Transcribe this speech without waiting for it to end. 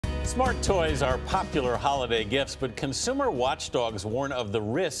Smart toys are popular holiday gifts, but consumer watchdogs warn of the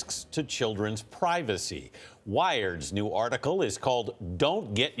risks to children's privacy. Wired's new article is called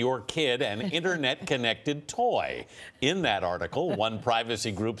 "Don't Get Your Kid an Internet-Connected Toy." In that article, one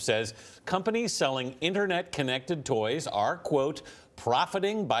privacy group says companies selling internet-connected toys are, quote,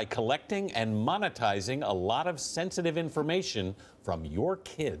 profiting by collecting and monetizing a lot of sensitive information from your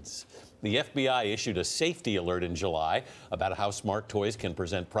kids. The FBI issued a safety alert in July about how smart toys can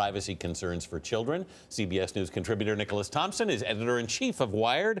present privacy concerns for children. CBS News contributor Nicholas Thompson is editor-in-chief of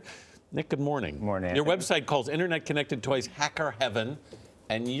Wired. Nick, good morning. Morning. Your website calls internet-connected toys hacker heaven,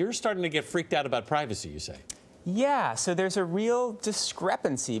 and you're starting to get freaked out about privacy, you say. Yeah, so there's a real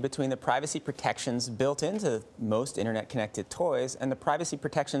discrepancy between the privacy protections built into most internet-connected toys and the privacy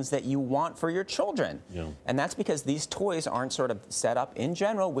protections that you want for your children. Yeah. And that's because these toys aren't sort of set up in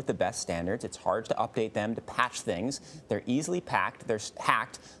general with the best standards. It's hard to update them, to patch things. They're easily hacked.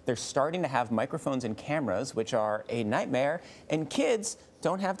 They're starting to have microphones and cameras, which are a nightmare. And kids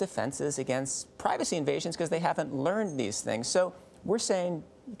don't have defenses against privacy invasions because they haven't learned these things. So we're saying,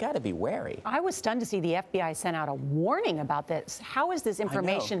 you got to be wary. I was stunned to see the FBI sent out a warning about this. How is this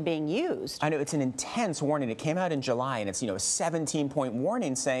information being used? I know, it's an intense warning. It came out in July, and it's, a 17-point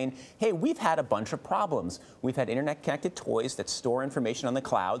warning saying, hey, we've had a bunch of problems. We've had internet-connected toys that store information on the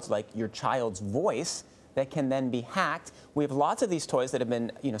clouds, like your child's voice, that can then be hacked. We have lots of these toys that have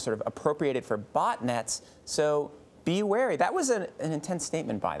been, sort of appropriated for botnets. So be wary. That was an intense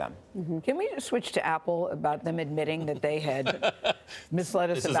statement by them. Mm-hmm. Can we just switch to Apple about them admitting that they had misled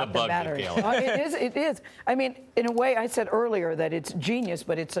us about the battery? It is. I mean, in a way, I said earlier that it's genius,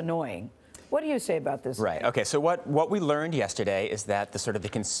 but it's annoying. What do you say about this? Right. Okay. So what we learned yesterday is that the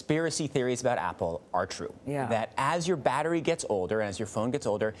conspiracy theories about Apple are true. Yeah. That as your battery gets older and as your phone gets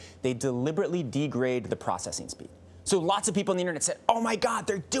older, they deliberately degrade the processing speed. So lots of people on the internet said, oh my God,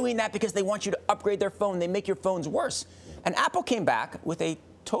 they're doing that because they want you to upgrade their phone. They make your phones worse. And Apple came back with a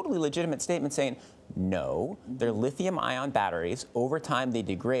totally legitimate statement saying, no, they're lithium-ion batteries. Over time, they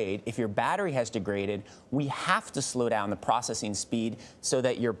degrade. If your battery has degraded, we have to slow down the processing speed so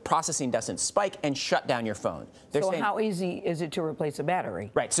that your processing doesn't spike and shut down your phone. So how easy is it to replace a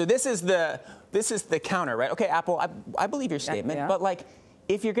battery? Right. So this is the counter, right? Okay, Apple, I believe your statement, but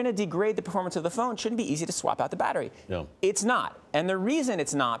if you're going to degrade the performance of the phone, it shouldn't be easy to swap out the battery. Yeah. It's not. And the reason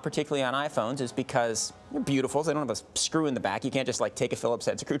it's not, particularly on iPhones, is because they're beautiful. So they don't have a screw in the back. You can't just take a Phillips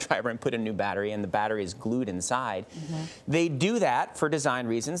head screwdriver and put in a new battery, and the battery is glued inside. Mm-hmm. They do that for design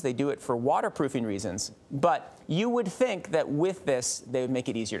reasons. They do it for waterproofing reasons. But you would think that with this, they would make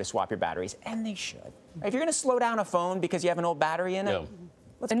it easier to swap your batteries, and they should. If you're going to slow down a phone because you have an old battery in it,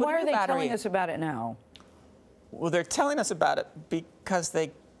 let's and put why are they battery. telling us about it now? Well, they're telling us about it because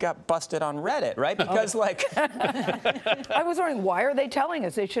they got busted on Reddit, right? Because I was wondering, why are they telling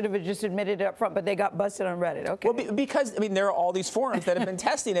us? They should have just admitted it up front, but they got busted on Reddit. Okay. Well, because, there are all these forums that have been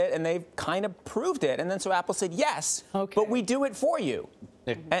testing it, and they've kind of proved it. And then so Apple said, yes, but we do it for you.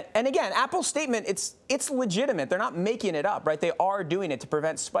 And again, Apple's statement, it's legitimate. They're not making it up, right? They are doing it to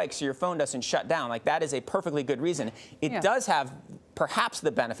prevent spikes so your phone doesn't shut down. That is a perfectly good reason. It does have perhaps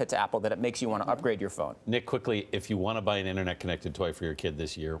the benefit to Apple that it makes you want to upgrade your phone. Nick, quickly, if you want to buy an internet-connected toy for your kid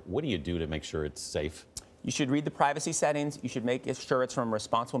this year, what do you do to make sure it's safe? You should read the privacy settings. You should make sure it's from a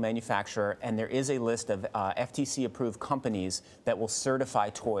responsible manufacturer. And there is a list of FTC-approved companies that will certify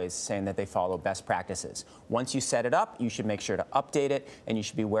toys saying that they follow best practices. Once you set it up, you should make sure to update it, and you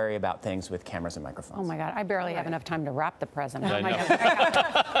should be wary about things with cameras and microphones. Oh, my God. I barely have enough time to wrap the present. Oh, my know.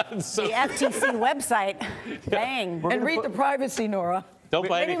 God. The FTC website. Bang. And read the privacy, Nora. Don't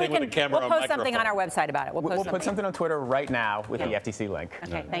buy anything with a camera or We'll microphone. post something on our website about it. We'll put something on Twitter right now with the FTC link.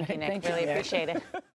 Okay, thank you, Nick. Thank Really you, Nick. appreciate it.